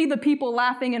 we see the people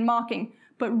laughing and mocking,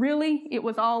 but really it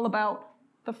was all about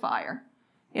the fire.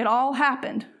 It all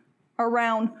happened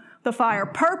around the fire.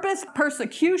 Purpose,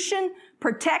 persecution,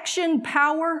 protection,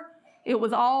 power, it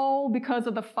was all because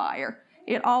of the fire.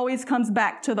 It always comes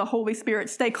back to the Holy Spirit.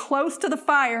 Stay close to the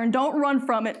fire and don't run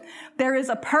from it. There is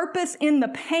a purpose in the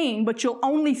pain, but you'll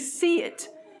only see it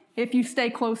if you stay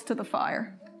close to the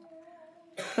fire.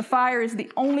 The fire is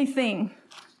the only thing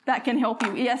that can help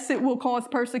you. Yes, it will cause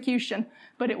persecution,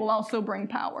 but it will also bring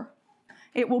power.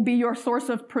 It will be your source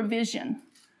of provision.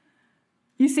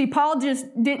 You see, Paul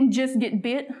didn't just get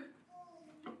bit.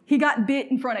 He got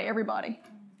bit in front of everybody.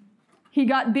 He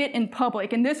got bit in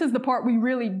public, and this is the part we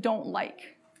really don't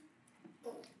like.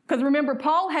 Because remember,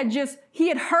 Paul had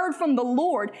heard from the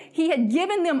Lord. He had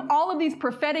given them all of these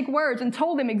prophetic words and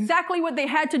told them exactly what they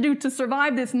had to do to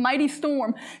survive this mighty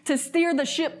storm, to steer the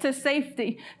ship to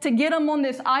safety, to get them on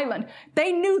this island.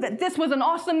 They knew that this was an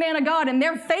awesome man of God, and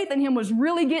their faith in him was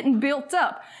really getting built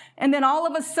up. And then all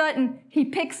of a sudden, he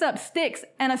picks up sticks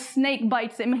and a snake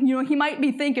bites him. You know, he might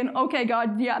be thinking, okay,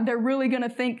 God, yeah, they're really going to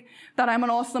think that I'm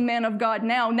an awesome man of God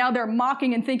now. Now they're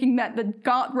mocking and thinking that the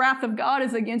wrath of God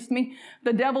is against me.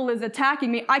 The devil is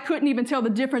attacking me. I couldn't even tell the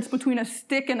difference between a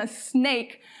stick and a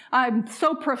snake. I'm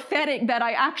so prophetic that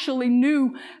I actually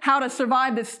knew how to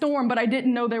survive this storm, but I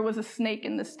didn't know there was a snake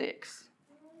in the sticks.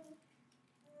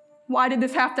 Why did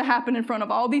this have to happen in front of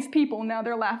all these people? Now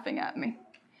they're laughing at me.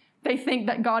 They think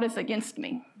that God is against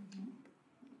me.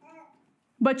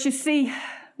 But you see,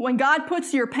 when God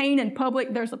puts your pain in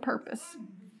public, there's a purpose.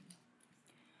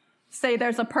 Say,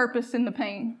 there's a purpose in the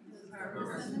pain.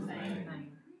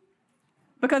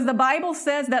 Because the Bible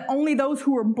says that only those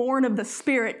who are born of the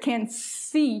Spirit can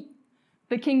see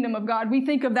the kingdom of God. We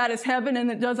think of that as heaven, and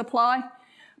it does apply.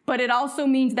 But it also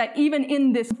means that even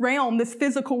in this realm, this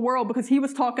physical world, because he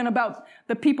was talking about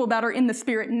the people that are in the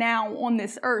Spirit now on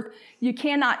this earth, you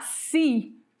cannot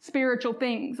see spiritual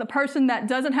things. A person that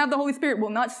doesn't have the Holy Spirit will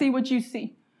not see what you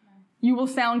see. You will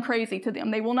sound crazy to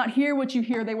them. They will not hear what you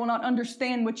hear. They will not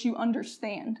understand what you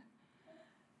understand.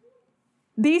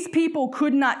 These people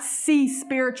could not see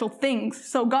spiritual things.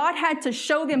 So God had to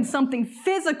show them something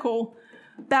physical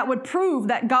that would prove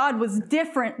that God was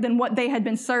different than what they had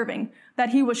been serving, that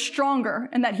he was stronger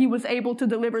and that he was able to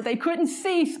deliver. They couldn't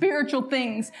see spiritual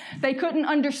things. They couldn't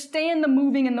understand the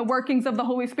moving and the workings of the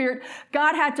Holy Spirit.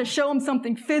 God had to show them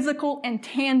something physical and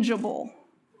tangible.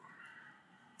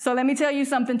 So let me tell you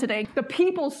something today. The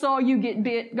people saw you get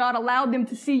bit. God allowed them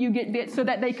to see you get bit so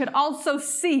that they could also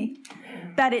see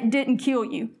that it didn't kill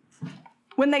you.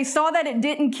 When they saw that it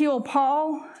didn't kill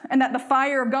Paul and that the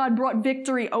fire of God brought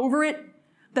victory over it,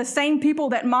 the same people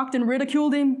that mocked and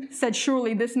ridiculed him said,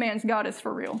 surely this man's God is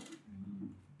for real.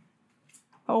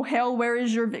 Oh, hell, where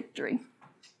is your victory?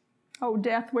 Oh,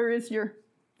 death, where is your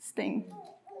sting?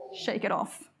 Shake it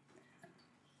off.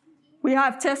 We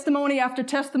have testimony after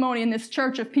testimony in this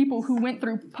church of people who went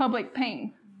through public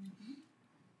pain.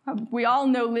 We all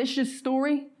know Licia's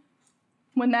story.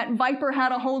 When that viper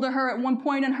had a hold of her at one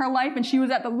point in her life and she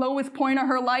was at the lowest point of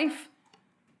her life,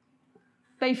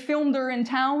 they filmed her in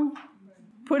town.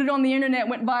 Put it on the internet,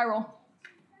 went viral.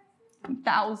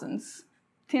 Thousands,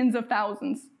 tens of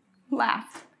thousands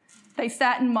laughed. They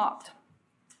sat and mocked.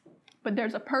 But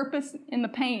there's a purpose in the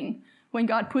pain when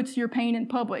God puts your pain in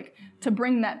public to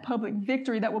bring that public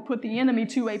victory that will put the enemy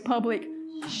to a public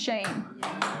shame.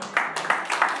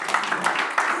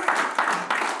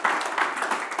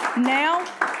 Now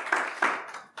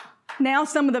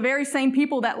some of the very same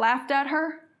people that laughed at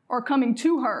her are coming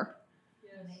to her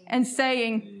and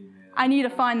saying, I need to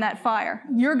find that fire.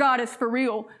 Your God is for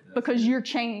real because you're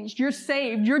changed. You're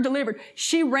saved. You're delivered.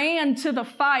 She ran to the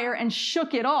fire and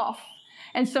shook it off.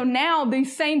 And so now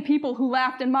these same people who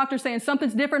laughed and mocked are saying,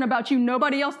 something's different about you.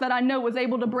 Nobody else that I know was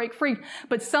able to break free,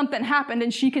 but something happened.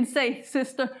 And she can say,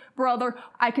 sister, brother,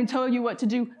 I can tell you what to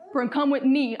do. Come with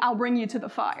me. I'll bring you to the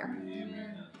fire.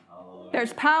 Amen.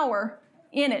 There's power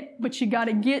in it, but you got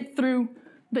to get through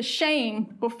the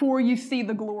shame before you see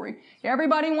the glory.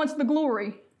 Everybody wants the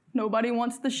glory. Nobody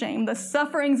wants the shame. The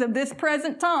sufferings of this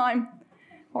present time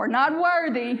are not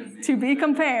worthy to be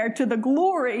compared to the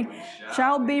glory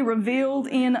shall be revealed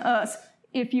in us.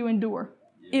 if you endure,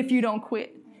 if you don't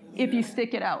quit, if you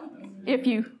stick it out, if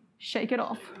you shake it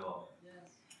off.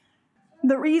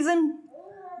 The reason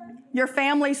your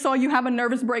family saw you have a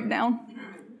nervous breakdown,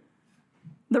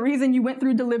 the reason you went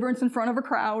through deliverance in front of a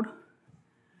crowd,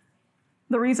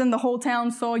 the reason the whole town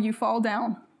saw you fall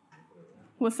down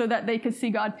was so that they could see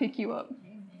God pick you up.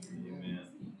 Amen.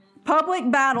 Public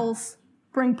battles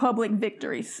bring public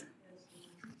victories.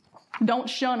 Don't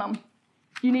shun them.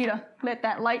 You need to let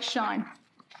that light shine.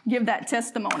 Give that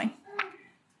testimony.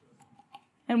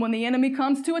 And when the enemy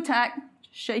comes to attack,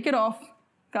 shake it off.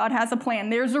 God has a plan.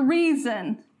 There's a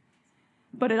reason.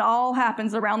 But it all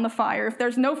happens around the fire. If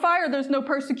there's no fire, there's no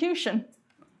persecution.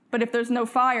 But if there's no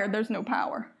fire, there's no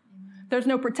power. There's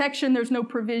no protection, there's no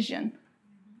provision.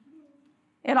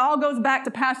 It all goes back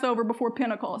to Passover before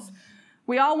Pentecost.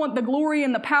 We all want the glory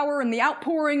and the power and the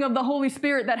outpouring of the Holy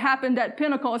Spirit that happened at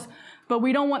Pentecost, but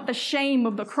we don't want the shame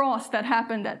of the cross that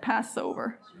happened at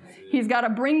Passover. He's got to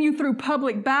bring you through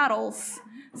public battles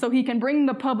so he can bring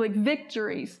the public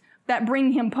victories that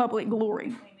bring him public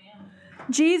glory.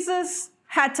 Jesus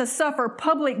had to suffer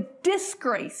public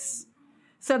disgrace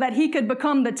so that he could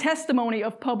become the testimony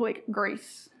of public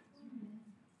grace.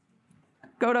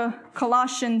 Go to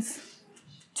Colossians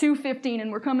 2:15,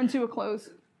 and we're coming to a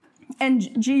close.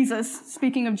 And Jesus,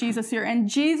 speaking of Jesus here, and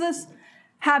Jesus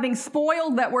having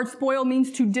spoiled, that word spoil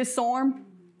means to disarm.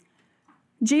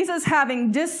 Jesus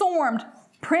having disarmed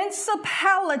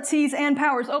principalities and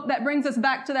powers. Oh, that brings us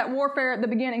back to that warfare at the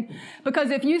beginning. Because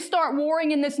if you start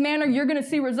warring in this manner, you're going to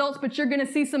see results, but you're going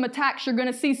to see some attacks. You're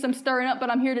going to see some stirring up,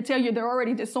 but I'm here to tell you they're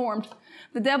already disarmed.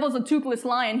 The devil's a toothless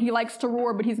lion. He likes to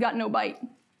roar, but he's got no bite.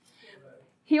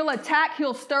 He'll attack,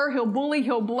 he'll stir, he'll bully,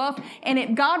 he'll bluff,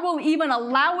 and God will even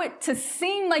allow it to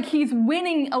seem like he's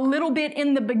winning a little bit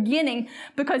in the beginning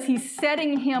because he's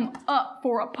setting him up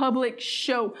for a public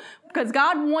show. Because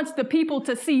God wants the people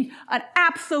to see an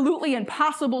absolutely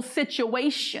impossible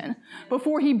situation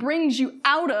before he brings you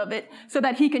out of it so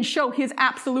that he can show his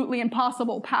absolutely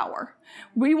impossible power.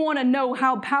 We want to know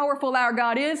how powerful our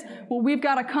God is. Well, we've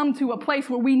got to come to a place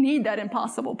where we need that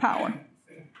impossible power.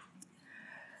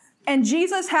 And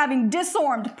Jesus, having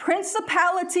disarmed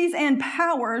principalities and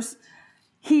powers,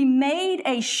 he made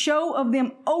a show of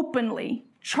them openly,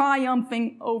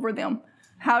 triumphing over them.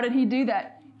 How did he do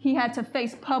that? He had to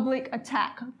face public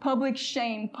attack, public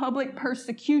shame, public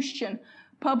persecution,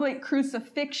 public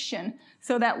crucifixion,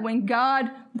 so that when God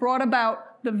brought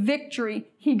about the victory,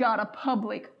 he got a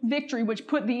public victory, which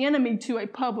put the enemy to a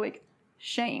public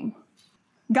shame.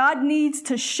 God needs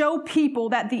to show people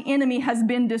that the enemy has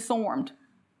been disarmed.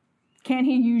 Can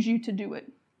he use you to do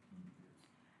it?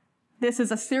 This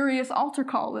is a serious altar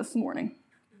call this morning.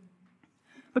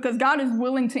 Because God is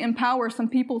willing to empower some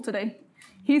people today.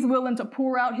 He's willing to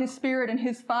pour out his spirit and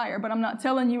his fire. But I'm not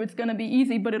telling you it's going to be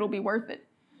easy, but it'll be worth it.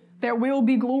 There will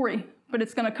be glory, but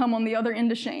it's going to come on the other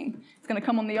end of shame. It's going to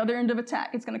come on the other end of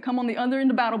attack. It's going to come on the other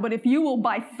end of battle. But if you will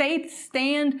by faith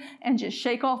stand and just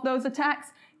shake off those attacks,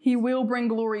 he will bring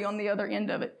glory on the other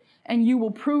end of it. And you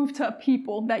will prove to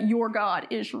people that your God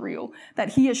is real, that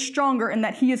he is stronger and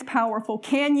that he is powerful.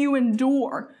 Can you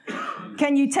endure?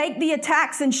 Can you take the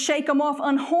attacks and shake them off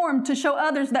unharmed to show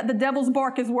others that the devil's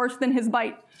bark is worse than his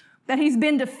bite, that he's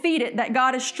been defeated, that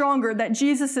God is stronger, that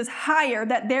Jesus is higher,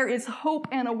 that there is hope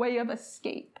and a way of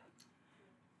escape?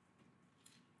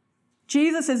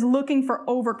 Jesus is looking for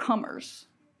overcomers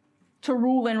to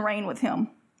rule and reign with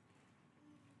him.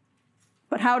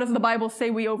 But how does the Bible say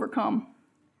we overcome?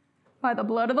 By the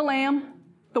blood of the Lamb,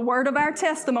 the word of our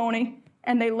testimony,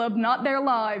 and they loved not their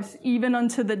lives even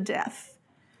unto the death.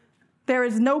 There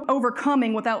is no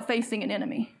overcoming without facing an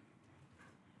enemy.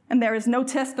 And there is no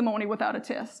testimony without a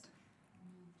test.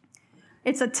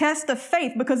 It's a test of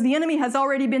faith because the enemy has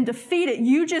already been defeated.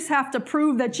 You just have to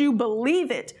prove that you believe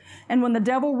it. And when the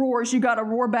devil roars, you got to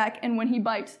roar back. And when he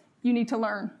bites, you need to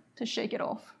learn to shake it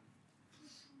off.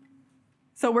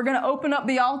 So we're going to open up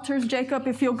the altars. Jacob,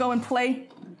 if you'll go and play.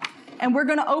 And we're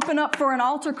going to open up for an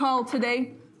altar call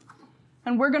today.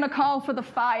 And we're going to call for the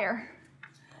fire.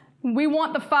 We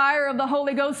want the fire of the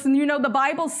Holy Ghost. And you know, the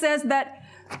Bible says that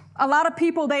a lot of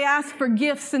people, they ask for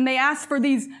gifts and they ask for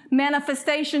these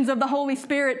manifestations of the Holy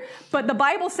Spirit. But the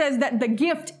Bible says that the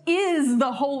gift is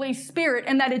the Holy Spirit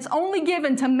and that it's only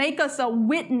given to make us a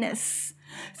witness.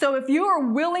 So if you are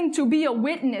willing to be a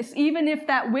witness, even if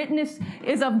that witness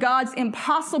is of God's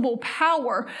impossible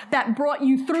power that brought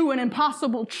you through an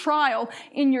impossible trial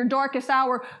in your darkest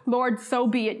hour, Lord, so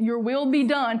be it. Your will be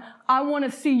done. I want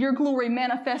to see your glory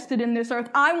manifested in this earth.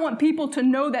 I want people to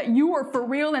know that you are for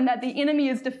real and that the enemy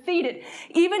is defeated.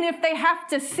 Even if they have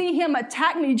to see him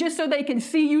attack me just so they can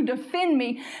see you defend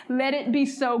me, let it be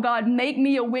so, God. Make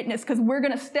me a witness, because we're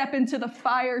going to step into the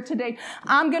fire today.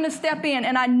 I'm going to step in,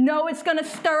 and I know it's going to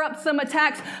stir up some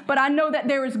attacks, but I know that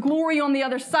there is glory on the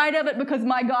other side of it, because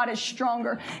my God is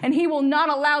stronger. And he will not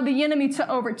allow the enemy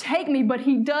to overtake me, but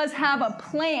he does have a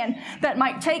plan that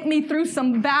might take me through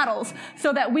some battles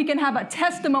so that we can have a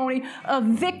testimony of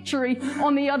victory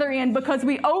on the other end, because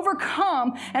we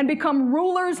overcome and become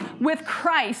rulers with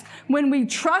Christ when we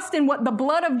trust in what the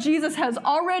blood of Jesus has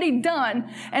already done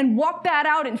and walk that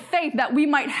out in faith, that we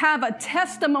might have a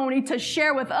testimony to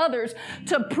share with others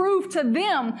to prove to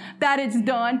them that it's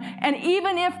done. And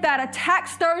even if that attack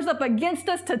stirs up against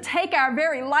us to take our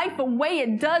very life away,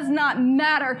 it does not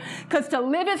matter, because to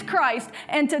live is Christ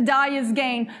and to die is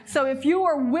gain. So if you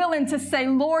are willing to say,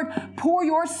 Lord, pour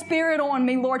your Spirit on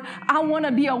me, Lord, I want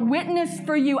to be a witness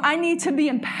for you. I need to be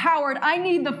empowered. I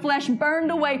need the flesh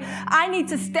burned away. I need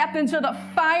to step into the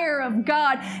fire of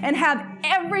God and have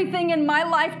everything in my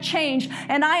life change.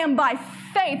 And I am by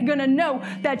faith going to know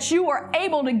that you are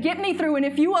able to get me through. And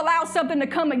if you allow something to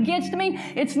come against me,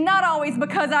 it's not always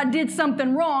because I did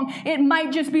something wrong. It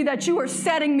might just be that you are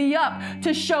setting me up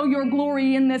to show your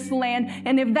glory in this land.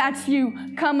 And if that's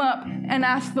you, come up and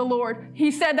ask the Lord.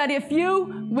 He said that if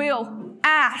you will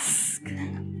ask,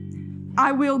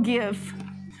 I will give.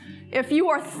 If you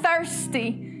are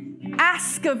thirsty,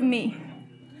 ask of me,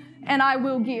 and I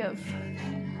will give.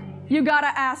 You got to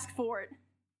ask for it.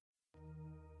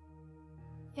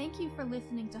 Thank you for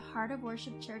listening to Heart of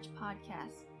Worship Church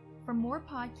podcast. For more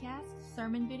podcasts,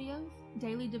 sermon videos,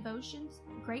 daily devotions,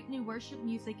 great new worship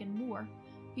music, and more,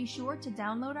 be sure to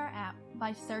download our app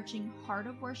by searching Heart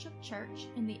of Worship Church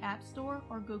in the App Store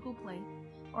or Google Play,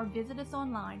 or visit us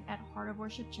online at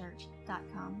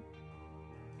heartofworshipchurch.com.